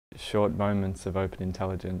short moments of open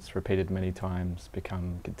intelligence repeated many times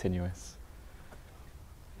become continuous.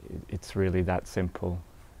 It's really that simple.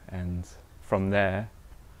 And from there,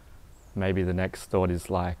 maybe the next thought is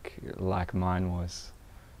like mine was.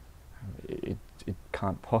 It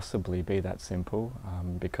can't possibly be that simple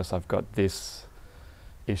because I've got this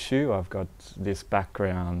issue, I've got this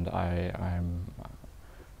background, I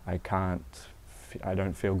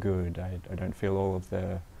don't feel good, I don't feel all of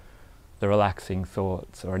the relaxing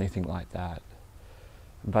thoughts or anything like that.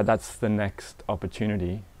 But that's the next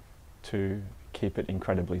opportunity to keep it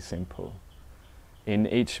incredibly simple. In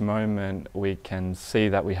each moment we can see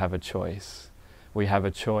that we have a choice. We have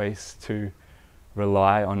a choice to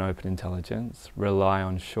rely on open intelligence, rely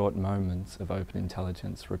on short moments of open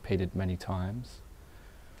intelligence repeated many times,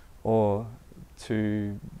 or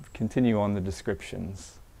to continue on the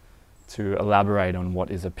descriptions, to elaborate on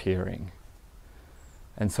what is appearing.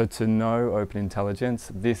 And so to know open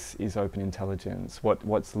intelligence, this is open intelligence,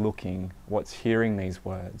 what's looking, what's hearing these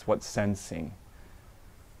words, what's sensing.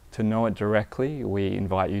 To know it directly, we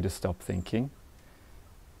invite you to stop thinking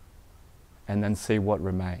and then see what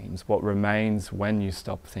remains when you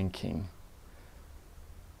stop thinking.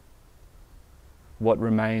 What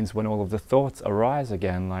remains when all of the thoughts arise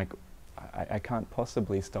again, like, I can't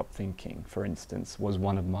possibly stop thinking, for instance, was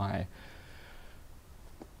one of my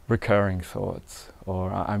recurring thoughts,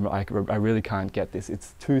 or I really can't get this,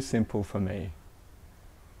 it's too simple for me.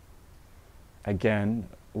 Again,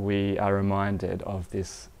 we are reminded of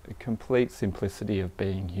this complete simplicity of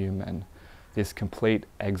being human, this complete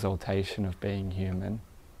exaltation of being human,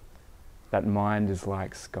 that mind is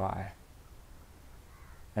like sky.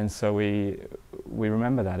 And so we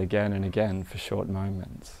remember that again and again for short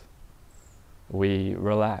moments. We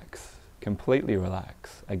relax, completely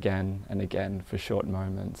relax, again and again for short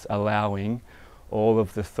moments, allowing all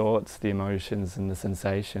of the thoughts, the emotions and the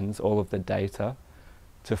sensations, all of the data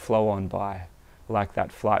to flow on by, like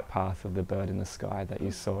that flight path of the bird in the sky that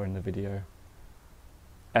you saw in the video.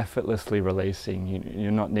 Effortlessly releasing, you're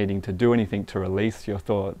not needing to do anything to release your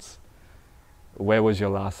thoughts. Where was your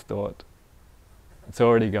last thought? It's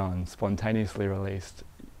already gone, spontaneously released.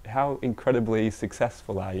 How incredibly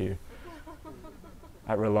successful are you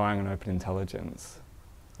at relying on open intelligence?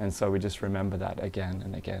 And so we just remember that again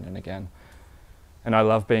and again and again. And I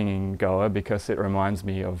love being in Goa because it reminds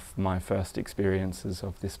me of my first experiences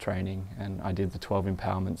of this training, and I did the 12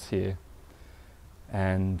 empowerments here.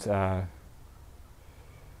 And I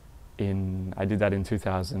did that in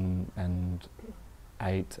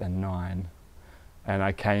 2008 and 9. And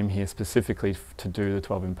I came here specifically to do the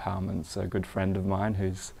 12 empowerments. A good friend of mine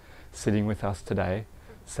who's sitting with us today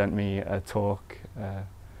sent me a talk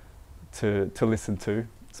to listen to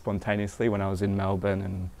spontaneously when I was in Melbourne.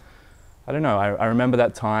 And I don't know, I remember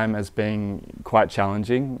that time as being quite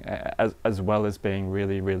challenging, as well as being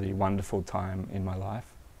really, really wonderful time in my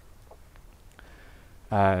life.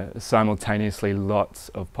 Simultaneously lots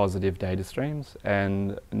of positive data streams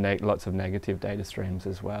and lots of negative data streams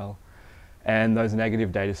as well. And those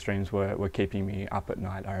negative data streams were keeping me up at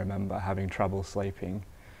night. I remember having trouble sleeping,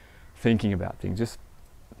 thinking about things, just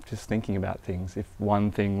thinking about things. If one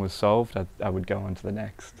thing was solved, I would go on to the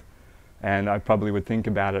next. And I probably would think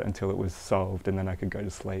about it until it was solved, and then I could go to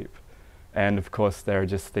sleep. And of course there are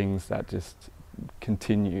just things that just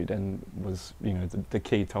continued and was, the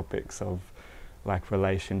key topics of like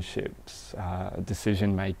relationships,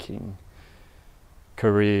 decision making,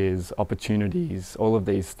 careers, opportunities, all of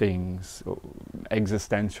these things,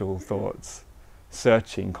 existential thoughts,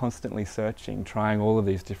 searching, constantly searching, trying all of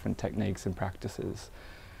these different techniques and practices.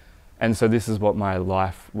 And so this is what my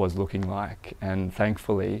life was looking like, and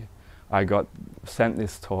thankfully I got sent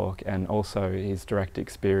this talk and also his direct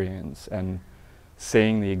experience, and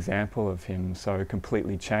seeing the example of him so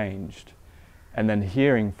completely changed, and then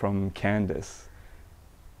hearing from Candice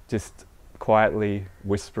just quietly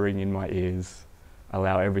whispering in my ears,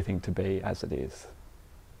 allow everything to be as it is.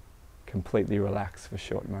 Completely relax for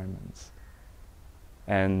short moments.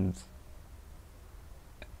 And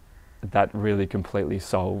that really completely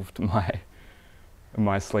solved my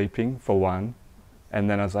sleeping, for one. And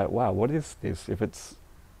then I was like, wow, what is this? If it's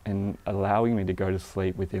allowing me to go to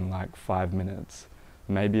sleep within like 5 minutes,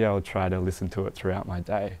 maybe I'll try to listen to it throughout my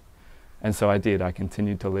day. And so I did. I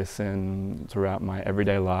continued to listen throughout my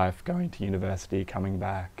everyday life, going to university, coming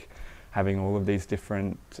back, having all of these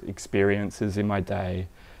different experiences in my day.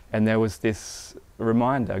 And there was this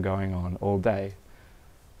reminder going on all day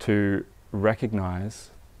to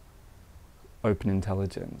recognize open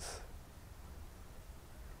intelligence,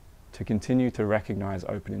 to continue to recognize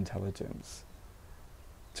open intelligence.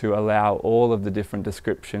 to allow all of the different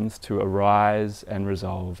descriptions to arise and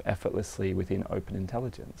resolve effortlessly within open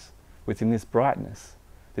intelligence, within this brightness,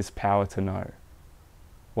 this power to know.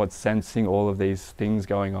 What's sensing all of these things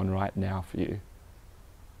going on right now for you.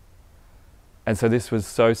 And so this was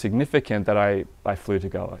so significant that I flew to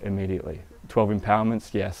Goa immediately. 12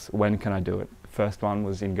 empowerments, yes. When can I do it? First one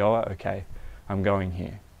was in Goa, okay, I'm going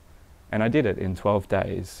here. And I did it in 12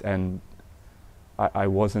 days, and I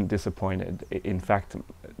wasn't disappointed. In fact,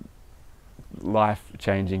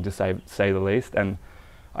 life-changing to say the least. And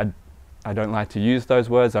I don't like to use those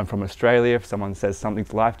words. I'm from Australia. If someone says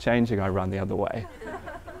something's life-changing, I run the other way.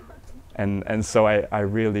 And so I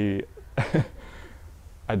really,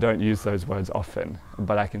 I don't use those words often,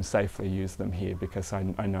 but I can safely use them here because I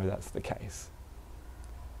know that's the case.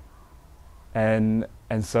 And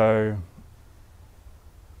so,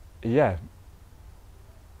 yeah,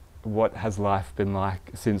 what has life been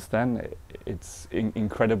like since then? It's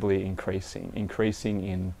incredibly increasing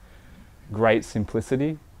in great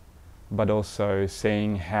simplicity, but also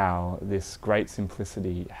seeing how this great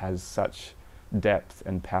simplicity has such depth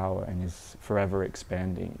and power and is forever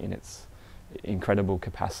expanding in its incredible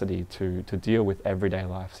capacity to deal with everyday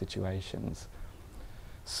life situations.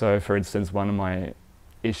 So for instance, one of my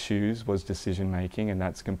issues was decision making, and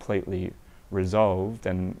that's completely resolved.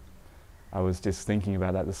 And I was just thinking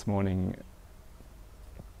about that this morning,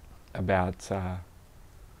 about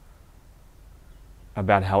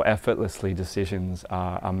how effortlessly decisions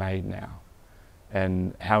are made now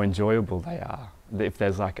and how enjoyable they are. If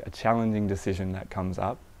there's like a challenging decision that comes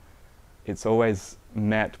up, it's always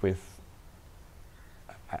met with,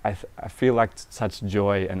 I feel like such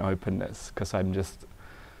joy and openness, because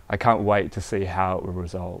I can't wait to see how it will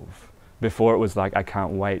resolve. Before it was like, I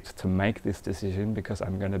can't wait to make this decision because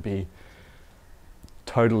I'm going to be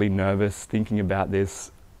totally nervous thinking about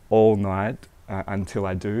this all night until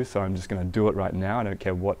I do, so I'm just going to do it right now. I don't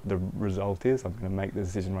care what the result is, I'm going to make the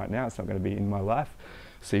decision right now. It's not going to be in my life.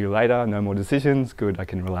 See you later, no more decisions, good, I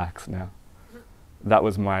can relax now. That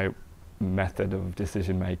was my method of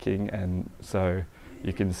decision making, and so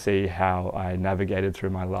you can see how I navigated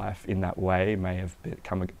through my life in that way. May have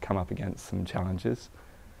come up against some challenges.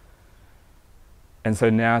 And so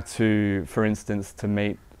now for instance, to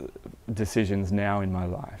meet decisions now in my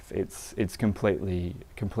life, it's completely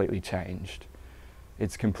changed.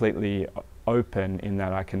 It's completely open in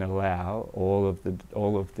that I can allow all of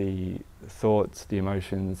the thoughts, the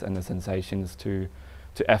emotions and the sensations to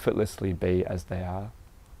effortlessly be as they are.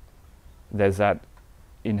 There's that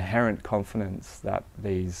inherent confidence that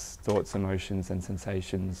these thoughts, emotions and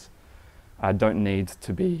sensations don't need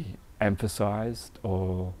to be emphasized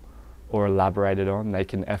or elaborated on. They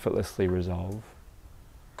can effortlessly resolve,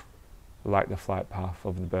 like the flight path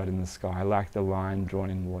of the bird in the sky, like the line drawn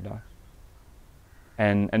in water.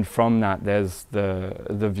 And from that, there's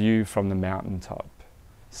the view from the mountaintop,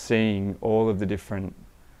 seeing all of the different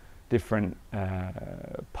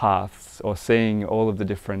paths, or seeing all of the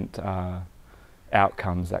different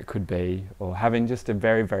outcomes that could be, or having just a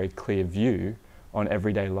very, very clear view on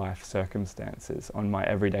everyday life circumstances, on my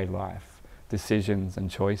everyday life decisions and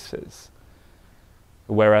choices.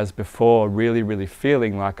 Whereas before, really, really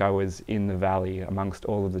feeling like I was in the valley amongst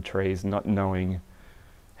all of the trees, not knowing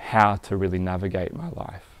how to really navigate my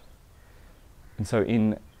life. And so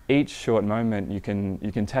in each short moment, you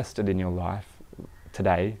can test it in your life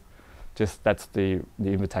today. Just that's the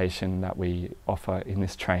invitation that we offer in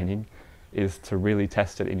this training, is to really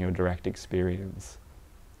test it in your direct experience,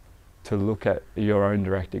 to look at your own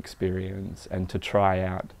direct experience and to try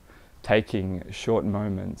out taking short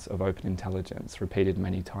moments of open intelligence repeated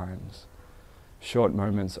many times, short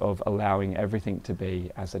moments of allowing everything to be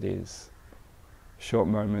as it is, short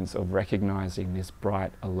moments of recognizing this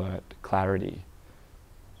bright, alert clarity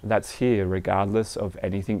that's here regardless of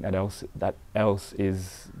anything that else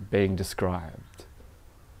is being described.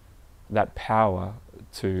 That power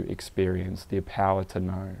to experience, the power to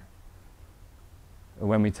know.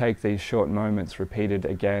 When we take these short moments repeated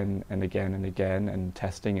again and again and again and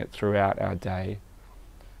testing it throughout our day,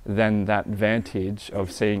 then that vantage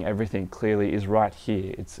of seeing everything clearly is right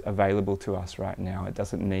here. It's available to us right now. It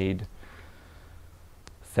doesn't need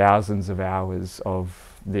thousands of hours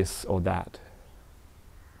of this or that.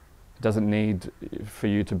 It doesn't need for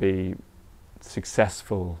you to be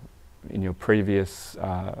successful in your previous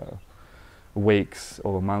weeks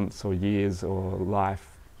or months or years or life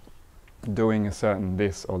doing a certain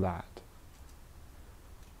this or that.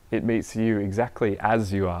 It meets you exactly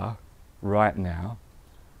as you are right now,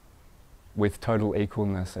 with total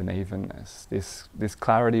equalness and evenness. This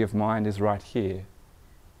clarity of mind is right here.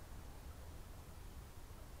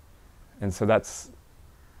 And so that's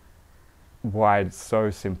why it's so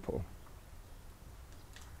simple.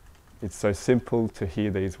 It's so simple to hear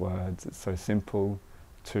these words. It's so simple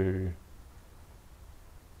to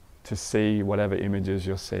see whatever images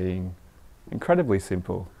you're seeing. Incredibly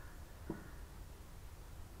simple.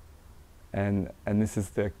 And this is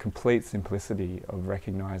the complete simplicity of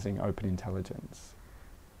recognizing open intelligence.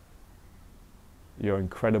 Your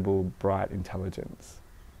incredible, bright intelligence.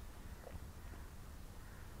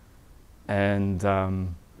 And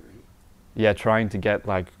yeah, trying to get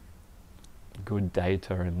like good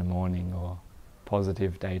data in the morning or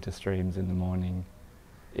positive data streams in the morning.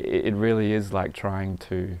 It really is like trying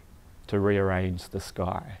to rearrange the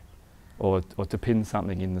sky, or to pin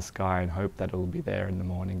something in the sky and hope that it'll be there in the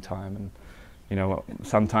morning time. And you know,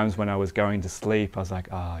 sometimes when I was going to sleep, I was like,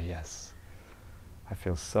 ah, yes, I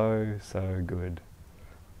feel so good.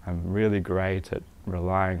 I'm really great at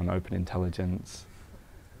relying on open intelligence.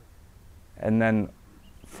 And then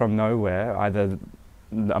from nowhere, either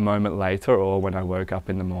a moment later or when I woke up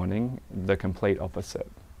in the morning, the complete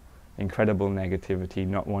opposite. Incredible negativity,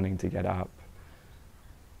 not wanting to get up.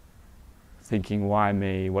 Thinking, why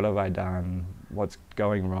me? What have I done? What's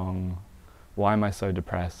going wrong? Why am I so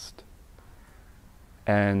depressed?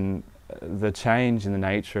 And the change in the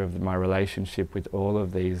nature of my relationship with all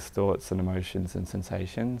of these thoughts and emotions and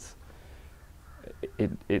sensations,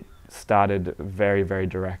 it started very, very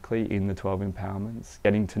directly in the 12 empowerments,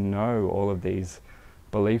 getting to know all of these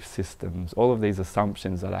belief systems, all of these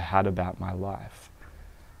assumptions that I had about my life,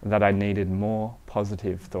 that I needed more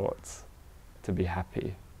positive thoughts to be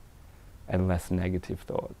happy and less negative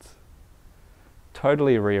thoughts.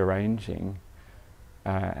 Totally rearranging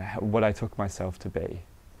what I took myself to be,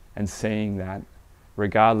 and seeing that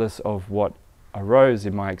regardless of what arose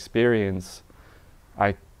in my experience,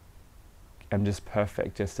 I am just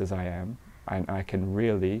perfect just as I am, and I can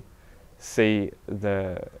really see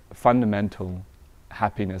the fundamental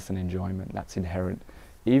happiness and enjoyment that's inherent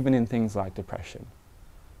even in things like depression.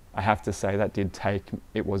 I have to say that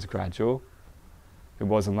it was gradual. It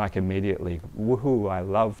wasn't like immediately, woohoo, I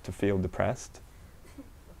love to feel depressed.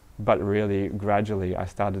 But really, gradually, I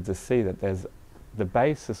started to see that the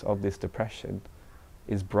basis of this depression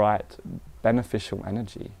is bright, beneficial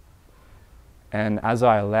energy. And as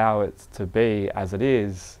I allow it to be as it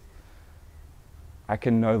is, I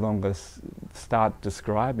can no longer start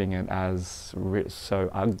describing it as so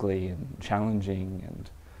ugly and challenging and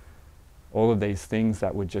all of these things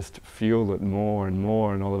that would just fuel it more,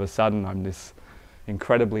 and all of a sudden I'm this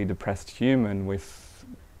incredibly depressed human with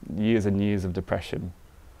years and years of depression.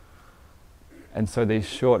 And so these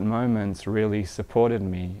short moments really supported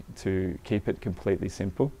me to keep it completely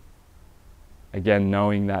simple. Again,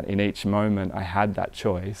 knowing that in each moment I had that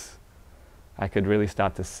choice, I could really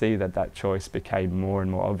start to see that choice became more and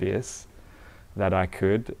more obvious, that I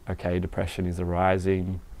could, okay, depression is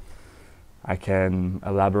arising. I can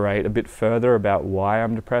elaborate a bit further about why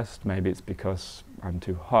I'm depressed. Maybe it's because I'm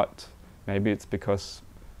too hot. Maybe it's because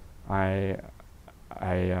I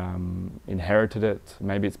inherited it.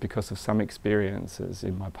 Maybe it's because of some experiences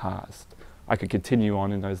in my past. I could continue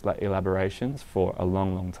on in those elaborations for a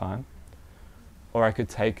long, long time. Or I could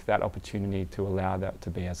take that opportunity to allow that to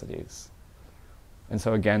be as it is. And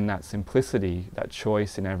so again, that simplicity, that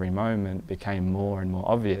choice in every moment became more and more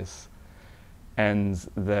obvious. And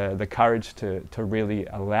the courage to really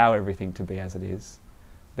allow everything to be as it is,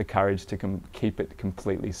 the courage to keep it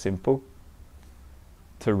completely simple,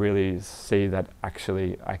 to really see that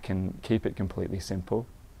actually I can keep it completely simple,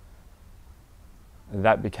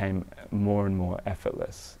 that became more and more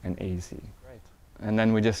effortless and easy. Great. And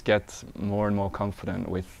then we just get more and more confident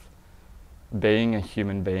with being a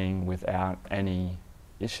human being without any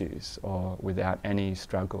issues or without any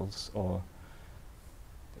struggles, or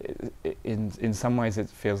in some ways it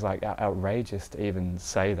feels like outrageous to even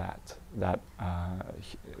say that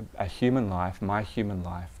a human life, my human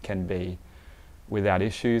life, can be without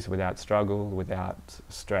issues, without struggle, without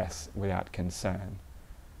stress, without concern.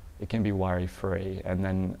 It can be worry-free, and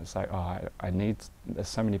then it's like, oh, there's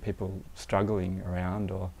so many people struggling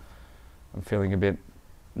around, or I'm feeling a bit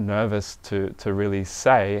nervous to really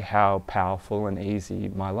say how powerful and easy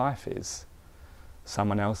my life is.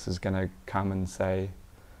 Someone else is going to come and say,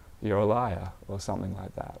 you're a liar, or something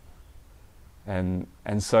like that. And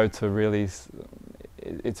so to really,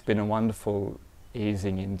 it's been a wonderful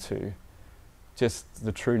easing into just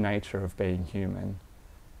the true nature of being human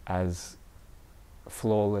as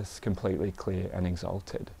flawless, completely clear and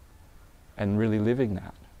exalted, and really living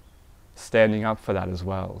that, standing up for that as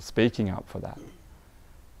well, speaking up for that,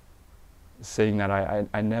 seeing that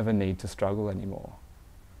I never need to struggle anymore,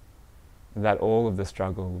 that all of the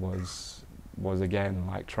struggle was was again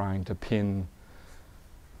like trying to pin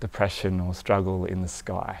depression or struggle in the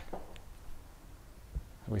sky.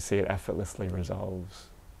 We see it effortlessly resolves,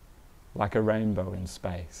 like a rainbow in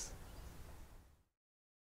space.